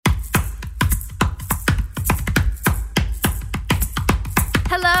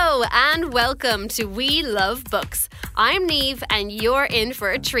Hello and welcome to We Love Books. I'm Niamh and you're in for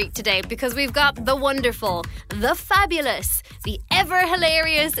a treat today because we've got the wonderful, the fabulous, the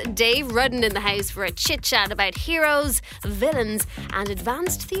ever-hilarious Dave Rudden in the house for a chit-chat about heroes, villains and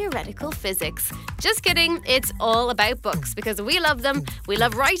advanced theoretical physics. Just kidding, it's all about books because we love them. We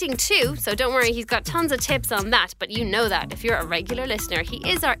love writing too, so don't worry, he's got tons of tips on that, but you know that if you're a regular listener. He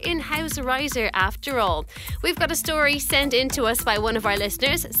is our in-house writer after all. We've got a story sent in to us by one of our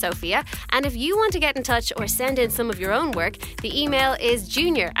listeners, Sophia, and if you want to get in touch or send in some of your own work, the email is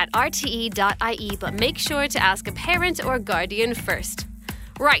junior@rte.ie, but make sure to ask a parent or guardian first.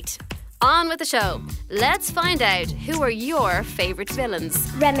 Right, on with the show. Let's find out who are your favourite villains.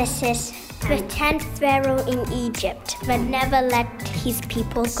 Ramesses, the 10th pharaoh in Egypt, but never let his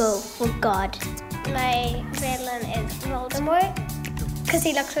people go for God. My villain is Voldemort, because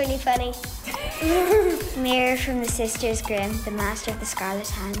he looks really funny. Mirror from the Sisters Grimm, the master of the Scarlet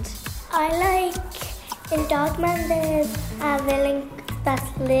Hand. I like in Dogman there's a villain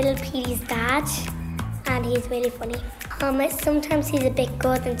that's Little Petey's dad, and he's really funny. Sometimes he's a bit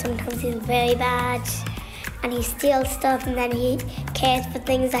good and sometimes he's very bad, and he steals stuff and then he cares for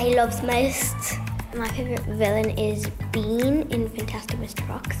things that he loves most. My favourite villain is Bean in Fantastic Mr.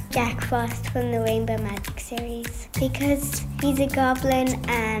 Fox. Jack Frost from the Rainbow Magic series, because he's a goblin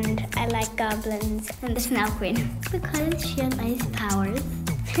and I like goblins. And the Snow Queen. Because she has nice powers.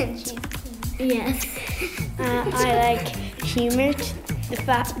 Yes. I like Hubert, the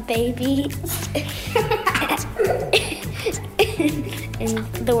fat baby. In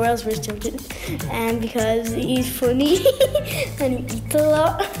The World's Worst Children, and because he's funny and he eats a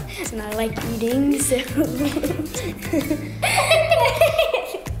lot and I like eating, so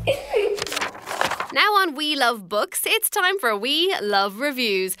Now on We Love Books, it's time for We Love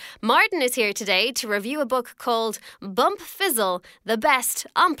Reviews. Martin is here today to review a book called Bump Fizzle, the Best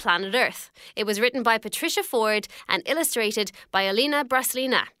on Planet Earth. It was written by Patricia Ford and illustrated by Alina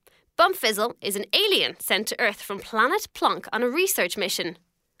Braslina. Bump Fizzle is an alien sent to Earth from Planet Plonk on a research mission.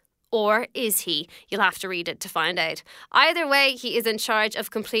 Or is he? You'll have to read it to find out. Either way, he is in charge of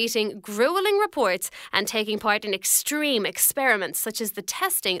completing grueling reports and taking part in extreme experiments, such as the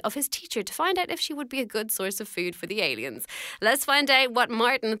testing of his teacher to find out if she would be a good source of food for the aliens. Let's find out what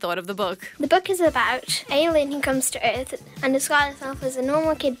Martin thought of the book. The book is about an alien who comes to Earth and describes himself as a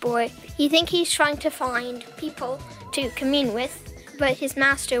normal kid boy. You think he's trying to find people to commune with, but his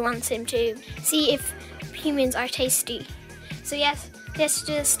master wants him to see if humans are tasty. So yes, he has to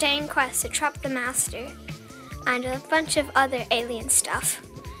do a staying quest to trap the master and a bunch of other alien stuff.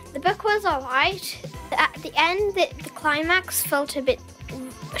 The book was alright. At the end, the climax felt a bit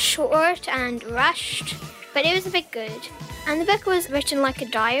short and rushed, but it was a bit good. And the book was written like a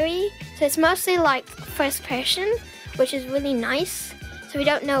diary, so it's mostly like first person, which is really nice. So we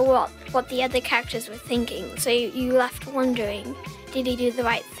don't know what the other characters were thinking, so you left wondering, did he do the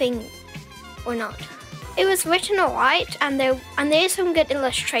right thing or not? It was written alright, and there are some good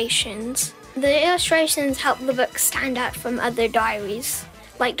illustrations. The illustrations help the book stand out from other diaries,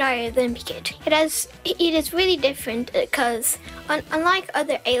 like Diary of the Wimpy Kid. It is really different because, unlike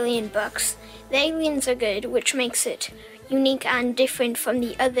other alien books, the aliens are good, which makes it unique and different from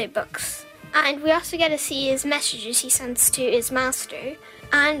the other books. And we also get to see his messages he sends to his master,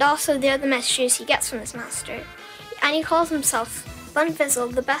 and also the other messages he gets from his master. And he calls himself Bump Fizzle,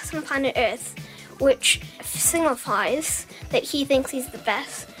 the best on planet Earth, which signifies that he thinks he's the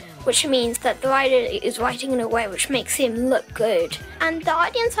best, which means that the writer is writing in a way which makes him look good. And the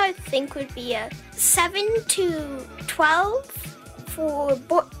audience, I think, would be a 7 to 12 for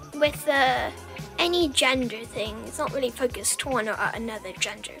with any gender thing. It's not really focused on one or another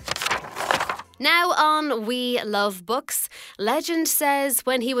gender. Now on We Love Books, legend says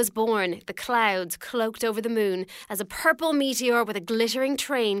when he was born, the clouds cloaked over the moon as a purple meteor with a glittering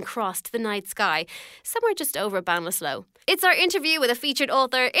train crossed the night sky, somewhere just over Ballinasloe. It's our interview with a featured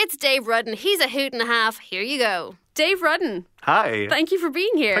author. It's Dave Rudden. He's a hoot and a half. Here you go. Dave Rudden. Hi. Thank you for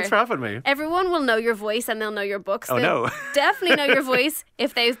being here. Thanks for having me. Everyone will know your voice and they'll know your books. Oh, They'll no. definitely know your voice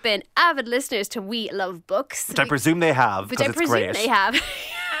if they've been avid listeners to We Love Books. Which I presume they have, because it's great. Which I presume they have.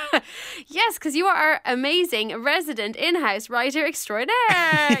 Yes, because you are our amazing resident in-house writer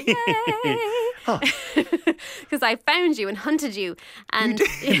extraordinaire. Yay! Because I found you and hunted you. And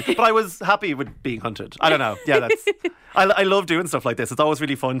but I was happy with being hunted. I don't know. Yeah, I love doing stuff like this. It's always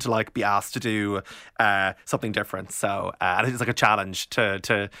really fun to like be asked to do something different. So and it's like a challenge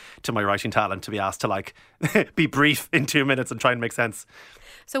to my writing talent to be asked to like be brief in 2 minutes and try and make sense.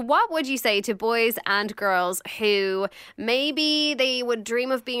 So what would you say to boys and girls who maybe they would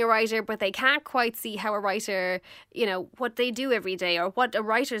dream of being being a writer, but they can't quite see how a writer, what they do every day or what a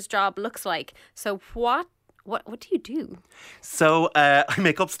writer's job looks like. So what do you do? So I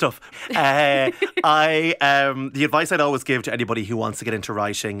make up stuff. The advice I'd always give to anybody who wants to get into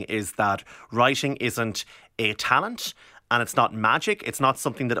writing is that writing isn't a talent. And it's not magic. It's not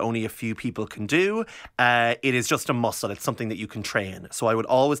something that only a few people can do. It is just a muscle. It's something that you can train. So I would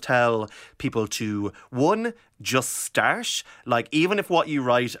always tell people to, one, just start. Like, even if what you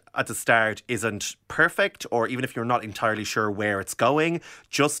write at the start isn't perfect, or even if you're not entirely sure where it's going,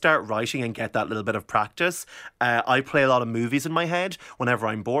 just start writing and get that little bit of practice. I play a lot of movies in my head whenever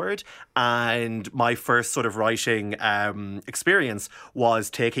I'm bored. And my first sort of writing experience was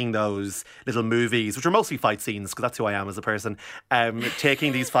taking those little movies, which are mostly fight scenes, because that's who I am as a person,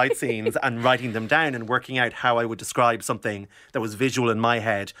 taking these fight scenes and writing them down and working out how I would describe something that was visual in my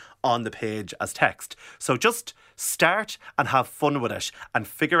head on the page as text. So just start and have fun with it and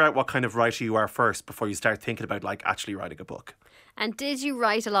figure out what kind of writer you are first before you start thinking about like actually writing a book. And did you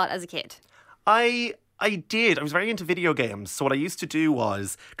write a lot as a kid? I did. I was very into video games. So what I used to do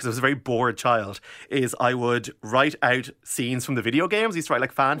was, because I was a very bored child, is I would write out scenes from the video games. I used to write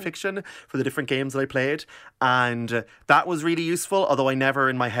like fan fiction for the different games that I played. And that was really useful, although I never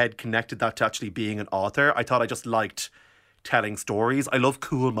in my head connected that to actually being an author. I thought I just liked telling stories. I love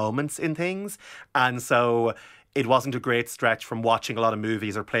cool moments in things. And so it wasn't a great stretch from watching a lot of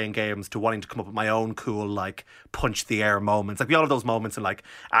movies or playing games to wanting to come up with my own cool, like, punch the air moments. Like, we all have those moments in, like,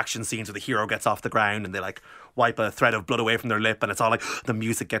 action scenes where the hero gets off the ground and they, like, wipe a thread of blood away from their lip and it's all like, the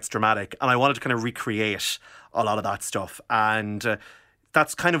music gets dramatic. And I wanted to kind of recreate a lot of that stuff. And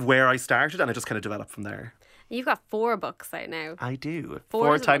that's kind of where I started, and I just kind of developed from there. You've got 4 books out now. I do.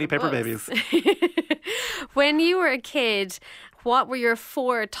 4 tiny paper babies. When you were a kid, what were your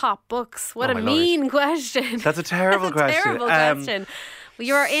 4 top books? What a mean question. That's a terrible question. Terrible question. Well,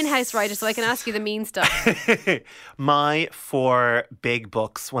 you're our in-house writer, so I can ask you the mean stuff. My 4 big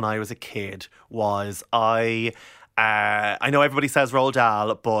books when I was a kid was I know everybody says Roald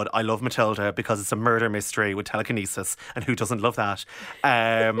Dahl, but I love Matilda because it's a murder mystery with telekinesis, and who doesn't love that?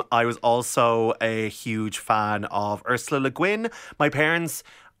 I was also a huge fan of Ursula Le Guin. My parents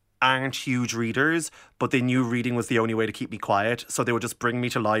aren't huge readers, but they knew reading was the only way to keep me quiet, so they would just bring me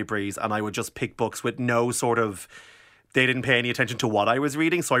to libraries and I would just pick books with no sort of... They didn't pay any attention to what I was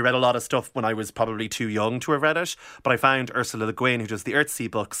reading, so I read a lot of stuff when I was probably too young to have read it. But I found Ursula Le Guin, who does the Earthsea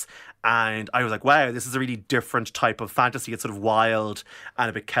books, and I was like, wow, this is a really different type of fantasy. It's sort of wild and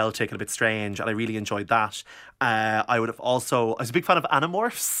a bit Celtic and a bit strange, and I really enjoyed that. I was a big fan of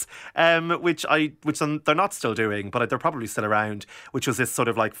Animorphs, which they're not still doing, but they're probably still around, which was this sort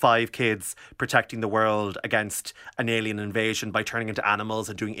of like 5 kids protecting the world against an alien invasion by turning into animals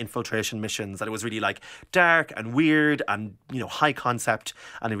and doing infiltration missions. And it was really like dark and weird and, high concept,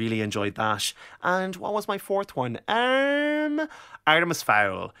 and I really enjoyed that. And what was my 4th one? Artemis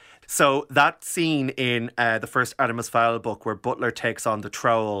Fowl. So that scene in the first Artemis Fowl book where Butler takes on the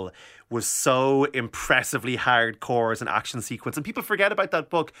troll was so impressively hardcore as an action sequence. And people forget about that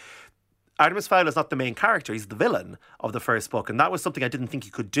book. Artemis Fowl is not the main character. He's the villain of the first book. And that was something I didn't think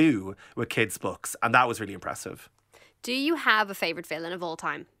you could do with kids' books. And that was really impressive. Do you have a favourite villain of all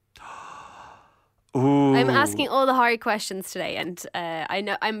time? Ooh. I'm asking all the hard questions today, and I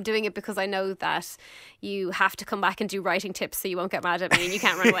know I'm doing it because I know that you have to come back and do writing tips so you won't get mad at me and you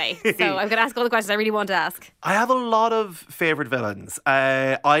can't run away. So I'm going to ask all the questions I really want to ask. I have a lot of favourite villains.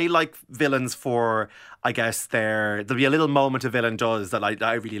 I like villains for, I guess, there'll be a little moment a villain does that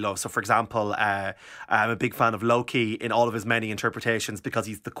I really love. So, for example, I'm a big fan of Loki in all of his many interpretations because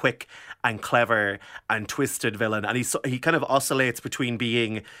he's the quick and clever and twisted villain. And he kind of oscillates between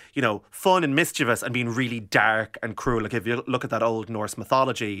being, fun and mischievous and being really dark and cruel. Like, if you look at that old Norse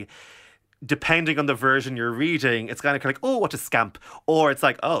mythology, depending on the version you're reading, it's kind of like, oh, what a scamp. Or it's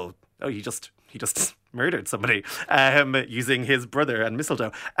like, oh, he just murdered somebody using his brother and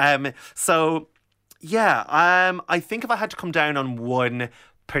mistletoe. Yeah, I think if I had to come down on one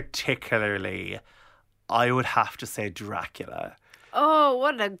particularly, I would have to say Dracula. Oh,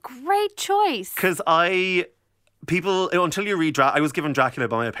 what a great choice. Because until you read I was given Dracula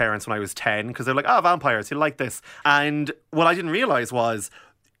by my parents when I was 10 because they're like, vampires, you'll like this. And what I didn't realise was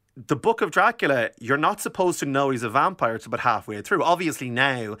the book of Dracula, you're not supposed to know he's a vampire till about halfway through. Obviously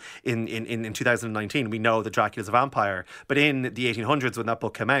now, in 2019, we know that Dracula's a vampire. But in the 1800s, when that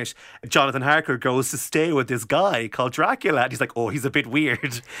book came out, Jonathan Harker goes to stay with this guy called Dracula. And he's like, oh, he's a bit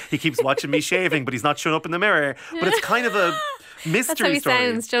weird. He keeps watching me shaving, but he's not showing up in the mirror. But it's kind of a mystery story. That's how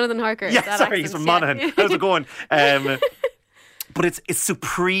he sounds, Jonathan Harker. Yeah, sorry, he's from Monaghan. How's it going? but it's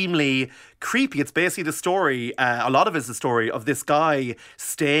supremely creepy. It's basically the story, a lot of it is the story of this guy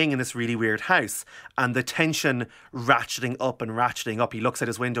staying in this really weird house and the tension ratcheting up and ratcheting up. He looks at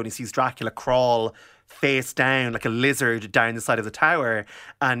his window and he sees Dracula crawl face down like a lizard down the side of the tower,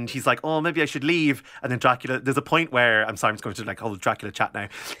 and he's like, oh, maybe I should leave. And then Dracula, there's a point where, I'm sorry, I'm just going to like whole Dracula chat now.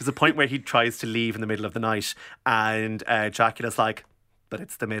 There's a point where he tries to leave in the middle of the night, and Dracula's like, but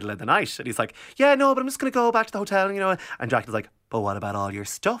it's the middle of the night. And he's like, yeah, no, but I'm just going to go back to the hotel, you know. And Dracula's like, but what about all your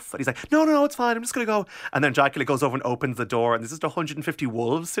stuff? And he's like, no, it's fine. I'm just going to go. And then Dracula goes over and opens the door, and there's just 150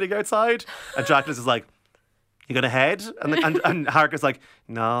 wolves sitting outside. And Dracula's just like, you gonna head? And Harker's like,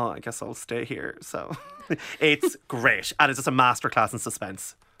 no, I guess I'll stay here. So it's great. And it's just a masterclass in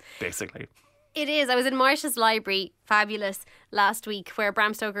suspense, basically. It is. I was in Marsha's library, fabulous, last week, where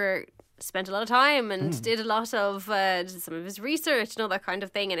Bram Stoker spent a lot of time and did a lot of some of his research and all that kind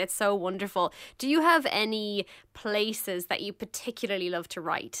of thing, and it's so wonderful. Do you have any places that you particularly love to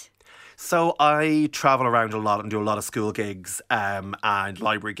write? So I travel around a lot and do a lot of school gigs and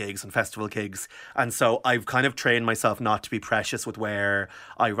library gigs and festival gigs. And so I've kind of trained myself not to be precious with where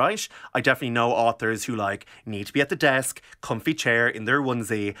I write. I definitely know authors who like need to be at the desk, comfy chair in their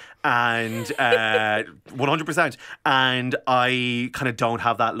onesie, and 100%. And I kind of don't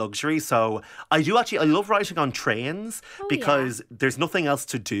have that luxury. So I love writing on trains because there's nothing else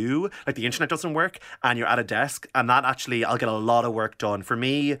to do. Like the internet doesn't work and you're at a desk, and that actually, I'll get a lot of work done. For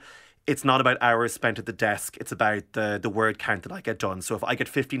me, it's not about hours spent at the desk. It's about the word count that I get done. So if I get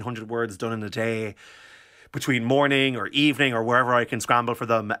 1,500 words done in a day between morning or evening or wherever I can scramble for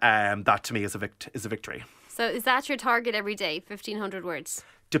them, that to me is a victory. So is that your target every day, 1,500 words?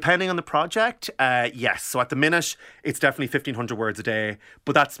 Depending on the project, yes. So at the minute, it's definitely 1,500 words a day,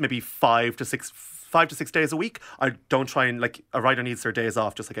 but that's maybe 5 to 6 days a week. I don't try and, like, a writer needs their days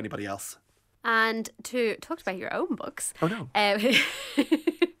off just like anybody else. And to talk about your own books. Oh, no.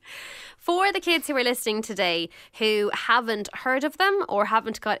 For the kids who are listening today who haven't heard of them or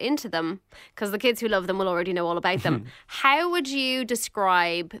haven't got into them, because the kids who love them will already know all about them, how would you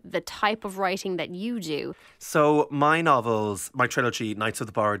describe the type of writing that you do? So my novels, my trilogy, Knights of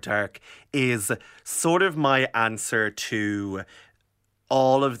the Borrowed Dark, is sort of my answer to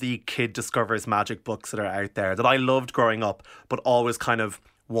all of the Kid Discovers Magic books that are out there that I loved growing up, but always kind of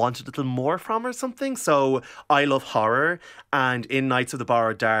wanted a little more from or something. So I love horror, and in Knights of the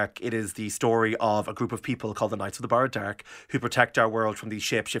Borrowed Dark, it is the story of a group of people called the Knights of the Borrowed Dark who protect our world from these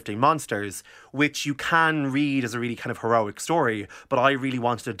shape-shifting monsters, which you can read as a really kind of heroic story, but I really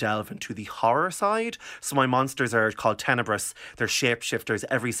wanted to delve into the horror side. So my monsters are called Tenebrous. They're shapeshifters.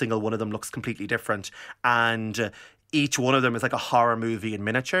 Every single one of them looks completely different, and each one of them is like a horror movie in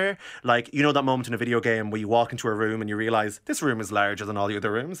miniature. Like, you know that moment in a video game where you walk into a room and you realise this room is larger than all the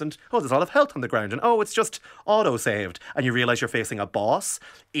other rooms, and oh, there's a lot of health on the ground, and oh, it's just auto-saved, and you realise you're facing a boss.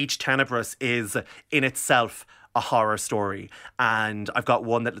 Each Tenebrous is in itself a horror story, and I've got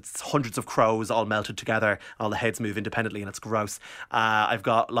one that's hundreds of crows all melted together, all the heads move independently, and it's gross. I've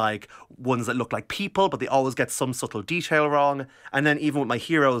got like ones that look like people, but they always get some subtle detail wrong. And then even with my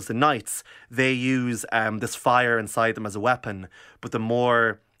heroes, the knights, they use this fire inside them as a weapon, but the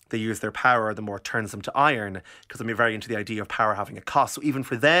more they use their power, the more it turns them to iron, because I'm very into the idea of power having a cost. So even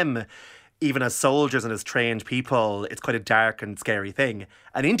for them, even as soldiers and as trained people, it's quite a dark and scary thing.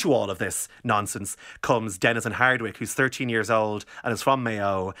 And into all of this nonsense comes Denizen Hardwicke, who's 13 years old and is from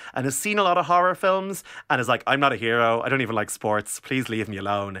Mayo and has seen a lot of horror films and is like, I'm not a hero, I don't even like sports, please leave me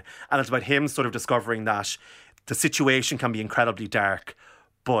alone. And it's about him sort of discovering that the situation can be incredibly dark,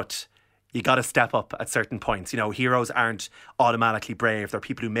 but you got to step up at certain points. You know, heroes aren't automatically brave. They're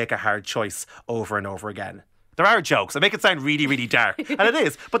people who make a hard choice over and over again. There are jokes. I make it sound really, really dark. And it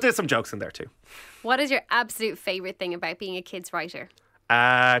is. But there's some jokes in there too. What is your absolute favourite thing about being a kids writer?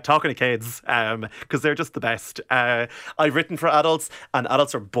 Talking to kids, because they're just the best. I've written for adults, and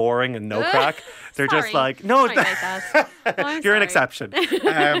adults are boring and no crack. They're just like, no, like that. You're an exception.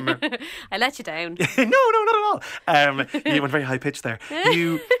 I let you down. No, not at all. You went very high pitched there.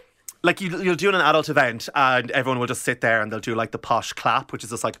 You'll do an adult event, and everyone will just sit there and they'll do like the posh clap, which is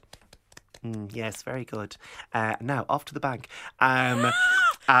just like, yes, very good. Now, off to the bank. And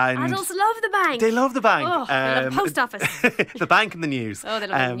adults love the bank. They love the bank. Oh, they love the post office. The bank and the news. Oh, they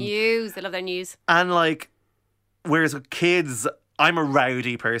love the news. They love their news. And like, whereas with kids, I'm a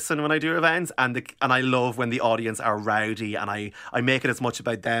rowdy person when I do events, and I love when the audience are rowdy, and I make it as much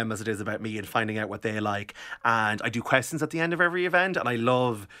about them as it is about me and finding out what they like. And I do questions at the end of every event, and I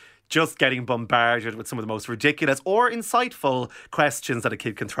love just getting bombarded with some of the most ridiculous or insightful questions that a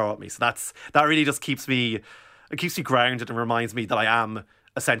kid can throw at me. So that really just keeps me grounded and reminds me that I am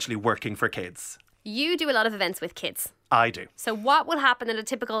essentially working for kids. You do a lot of events with kids. I do. So what will happen in a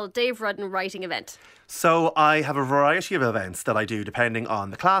typical Dave Rudden writing event? So I have a variety of events that I do depending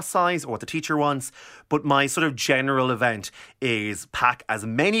on the class size or what the teacher wants. But my sort of general event is pack as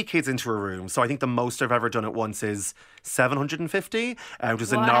many kids into a room. So I think the most I've ever done at once is 750, which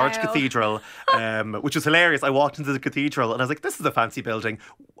is in Norwich Cathedral, which was hilarious. I walked into the cathedral and I was like, this is a fancy building.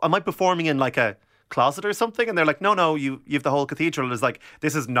 Am I performing in like a closet or something? And they're like, no, you have the whole cathedral. And it's like,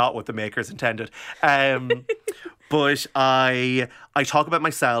 this is not what the makers intended. But I talk about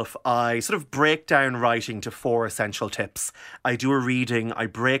myself. I sort of break down writing to 4 essential tips. I do a reading, I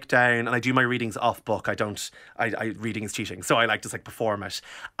break down, and I do my readings off book. Reading is cheating, so I like to like perform it.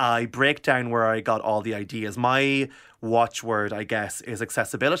 I break down where I got all the ideas. My watchword, I guess, is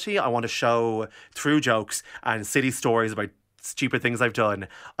accessibility. I want to show through jokes and silly stories about stupid things I've done.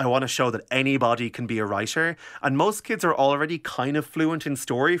 I want to show that anybody can be a writer. And most kids are already kind of fluent in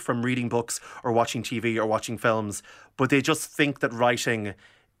story from reading books or watching TV or watching films, but they just think that writing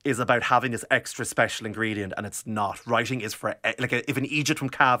is about having this extra special ingredient, and it's not. Writing is for, if an Egypt from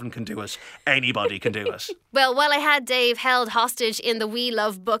Cavan can do it, anybody can do it. Well, while I had Dave held hostage in the We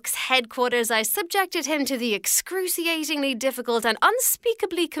Love Books headquarters, I subjected him to the excruciatingly difficult and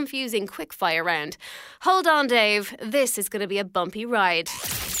unspeakably confusing quickfire round. Hold on, Dave. This is going to be a bumpy ride.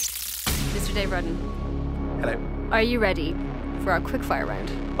 Mr. Dave Rudden. Hello. Are you ready for our quickfire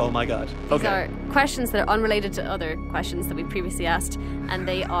round? Oh my God. These are questions that are unrelated to other questions that we previously asked, and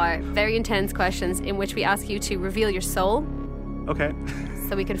they are very intense questions in which we ask you to reveal your soul. Okay.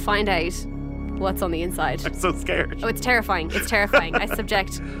 So we can find out what's on the inside. I'm so scared. Oh, it's terrifying. It's terrifying. I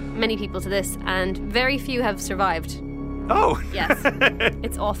subject many people to this, and very few have survived. Oh. Yes.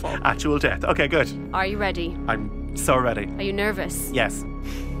 It's awful. Actual death. Okay, good. Are you ready? I'm so ready. Are you nervous? Yes.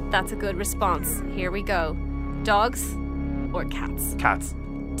 That's a good response. Here we go. Dogs or cats? Cats.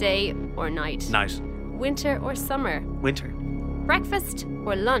 Day or night? Night. Winter or summer? Winter. Breakfast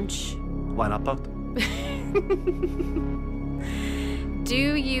or lunch? Why not both?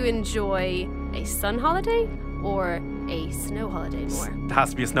 Do you enjoy a sun holiday or a snow holiday more? It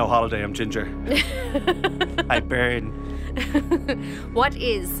has to be a snow holiday. I'm ginger. I burn. What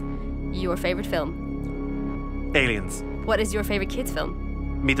is your favourite film? Aliens. What is your favourite kids'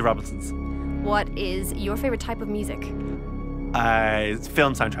 film? Meet the Robinsons. What is your favourite type of music?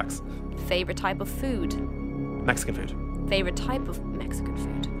 Film soundtracks. Favourite type of food? Mexican food. Favourite type of Mexican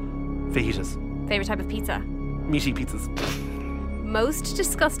food? Fajitas. Favourite type of pizza? Meaty pizzas. Most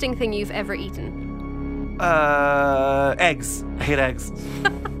disgusting thing you've ever eaten? Eggs. I hate eggs.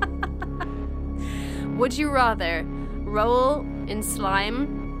 Would you rather roll in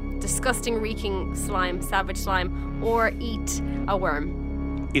slime, disgusting reeking slime, savage slime, or eat a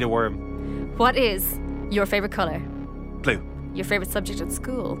worm? Eat a worm. What is your favourite colour? Blue. Your favourite subject at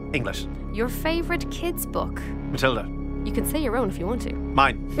school? English. Your favourite kids' book? Matilda. You can say your own if you want to.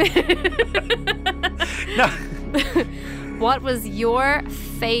 Mine. No. What was your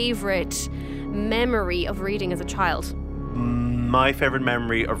favourite memory of reading as a child? My favourite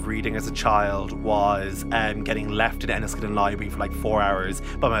memory of reading as a child was getting left in Enniskillen Library for like 4 hours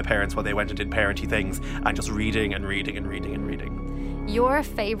by my parents while they went and did parenty things, and just reading and reading and reading and reading. Your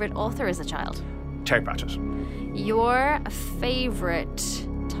favourite author as a child? Terry Pratchett. Your favourite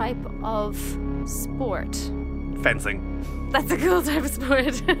type of sport? Fencing. That's a cool type of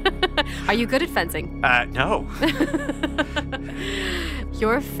sport. Are you good at fencing? No.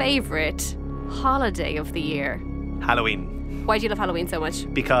 Your favourite holiday of the year? Halloween. Why do you love Halloween so much?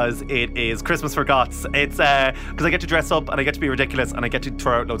 Because it is Christmas for Goths. It's because I get to dress up and I get to be ridiculous and I get to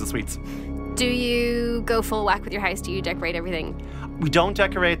throw out loads of sweets. Do you go full whack with your house? Do you decorate everything? We don't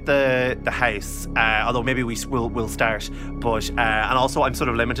decorate the house, although maybe we'll start. But and also I'm sort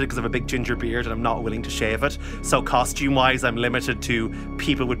of limited because I have a big ginger beard and I'm not willing to shave it. So costume-wise, I'm limited to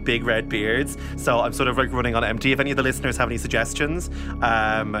people with big red beards. So I'm sort of like running on empty. If any of the listeners have any suggestions,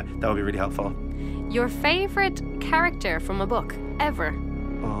 that would be really helpful. Your favourite character from a book ever?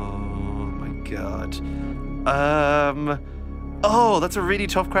 Oh my God. Oh, that's a really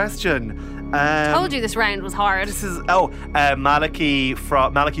tough question. Told you this round was hard. This is Malachi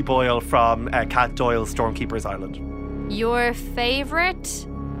Boyle from Cat Doyle's Stormkeeper's Island. Your favourite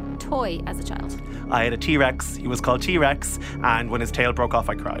toy as a child? I had a T-Rex. He was called T-Rex, and when his tail broke off,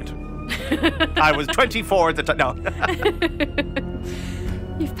 I cried. I was 24 at the time. No.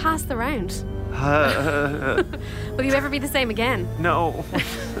 You've passed the round. Will you ever be the same again? No.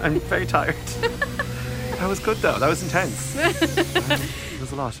 I'm very tired. That was good, though. That was intense. It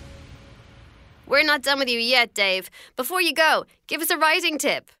was a lot. We're not done with you yet, Dave. Before you go, give us a writing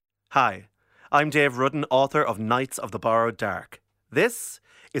tip. Hi, I'm Dave Rudden, author of Knights of the Borrowed Dark. This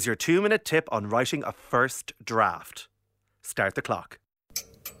is your 2-minute tip on writing a first draft. Start the clock.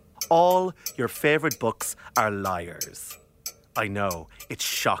 All your favourite books are liars. I know, it's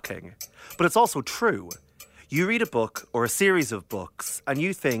shocking, but it's also true. You read a book or a series of books and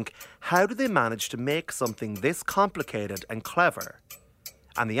you think, how do they manage to make something this complicated and clever?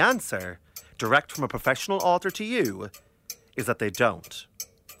 And the answer, direct from a professional author to you, is that they don't.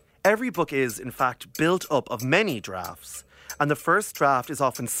 Every book is, in fact, built up of many drafts, and the first draft is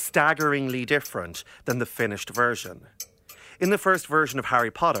often staggeringly different than the finished version. In the first version of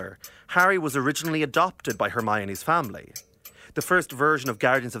Harry Potter, Harry was originally adopted by Hermione's family. The first version of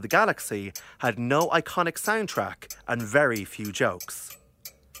Guardians of the Galaxy had no iconic soundtrack and very few jokes.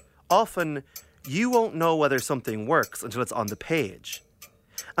 Often, you won't know whether something works until it's on the page.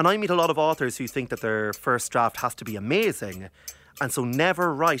 And I meet a lot of authors who think that their first draft has to be amazing, and so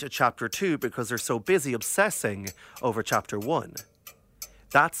never write a chapter 2 because they're so busy obsessing over chapter 1.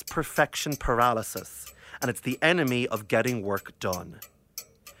 That's perfection paralysis, and it's the enemy of getting work done.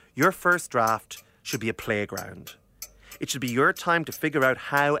 Your first draft should be a playground. It should be your time to figure out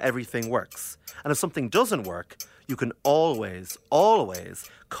how everything works. And if something doesn't work, you can always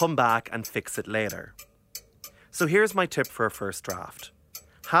come back and fix it later. So here's my tip for a first draft.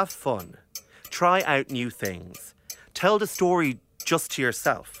 Have fun. Try out new things. Tell the story just to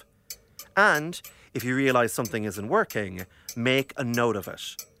yourself. And if you realise something isn't working, make a note of it.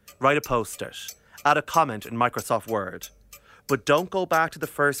 Write a post-it. Add a comment in Microsoft Word. But don't go back to the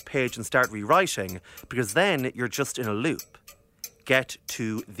first page and start rewriting, because then you're just in a loop. Get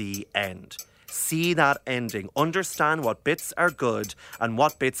to the end. See that ending. Understand what bits are good and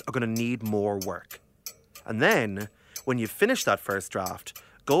what bits are going to need more work. And then, when you finish that first draft,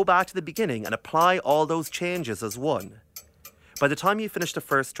 go back to the beginning and apply all those changes as one. By the time you finish the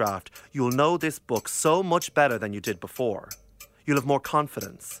first draft, you'll know this book so much better than you did before. You'll have more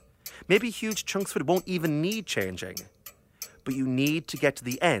confidence. Maybe huge chunks of it won't even need changing. But you need to get to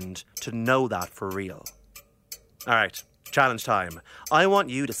the end to know that for real. All right, challenge time. I want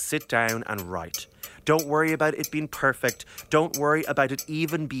you to sit down and write. Don't worry about it being perfect. Don't worry about it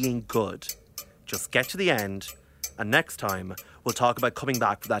even being good. Just get to the end, and next time we'll talk about coming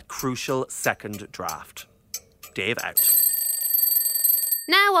back for that crucial second draft. Dave out.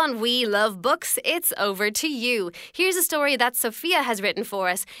 Now on We Love Books, it's over to you. Here's a story that Sophia has written for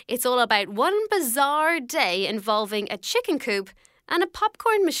us. It's all about one bizarre day involving a chicken coop and a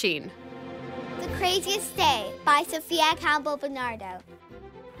popcorn machine. The Craziest Day by Sophia Campbell Bernardo.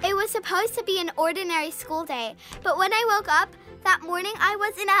 It was supposed to be an ordinary school day, but when I woke up that morning, I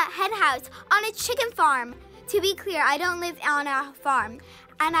was in a hen house on a chicken farm. To be clear, I don't live on a farm,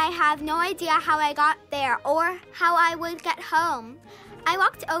 and I have no idea how I got there or how I would get home. I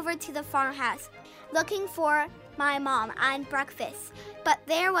walked over to the farmhouse, looking for my mom and breakfast, but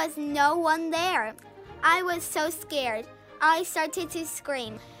there was no one there. I was so scared. I started to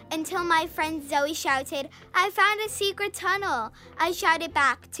scream until my friend Zoe shouted, "I found a secret tunnel." I shouted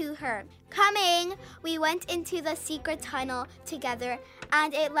back to her, "Coming!" We went into the secret tunnel together,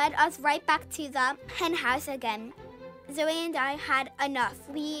 and it led us right back to the hen house again. Zoe and I had enough.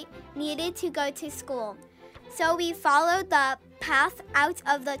 We needed to go to school. So we followed the path out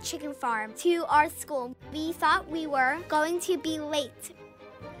of the chicken farm to our school. We thought we were going to be late.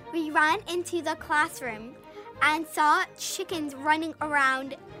 We ran into the classroom and saw chickens running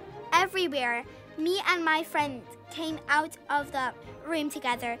around everywhere. Me and my friend came out of the room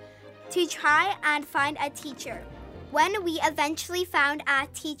together to try and find a teacher. When we eventually found a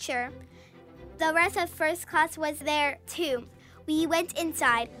teacher, the rest of first class was there too. We went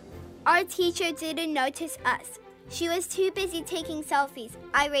inside. Our teacher didn't notice us. She was too busy taking selfies.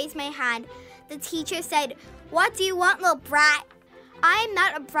 I raised my hand. The teacher said, "What do you want, little brat?" "I am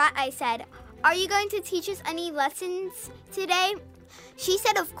not a brat," I said. "Are you going to teach us any lessons today?" She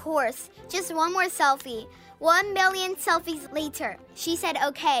said, "Of course. Just one more selfie." 1 million selfies later, she said,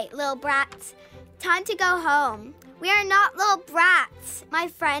 "Okay, little brats, time to go home." "We are not little brats," my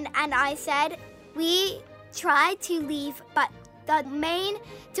friend and I said. We tried to leave, but the main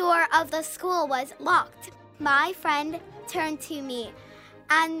door of the school was locked. My friend turned to me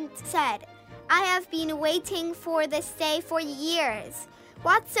and said, "I have been waiting for this day for years.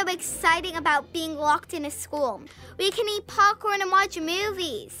 What's so exciting about being locked in a school? We can eat popcorn and watch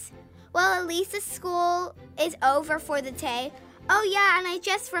movies." "Well, at least the school is over for the day." "Oh yeah, and I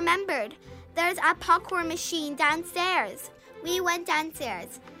just remembered. There's a popcorn machine downstairs." We went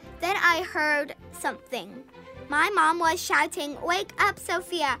downstairs. Then I heard something. My mom was shouting, "Wake up,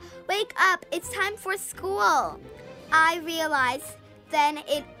 Sophia! Wake up! It's time for school!" I realized then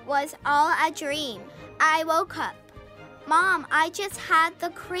it was all a dream. I woke up. "Mom, I just had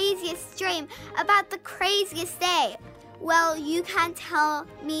the craziest dream about the craziest day." Well, you can tell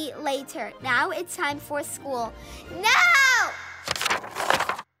me later. Now it's time for school. No!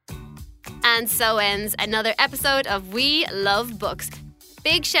 And so ends another episode of We Love Books.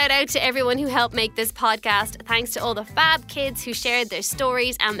 Big shout out to everyone who helped make this podcast. Thanks to all the fab kids who shared their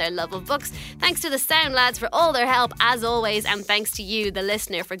stories and their love of books. Thanks to the sound lads for all their help as always. And thanks to you, the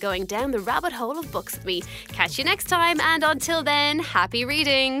listener, for going down the rabbit hole of books with me. Catch you next time. And until then, happy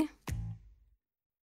reading.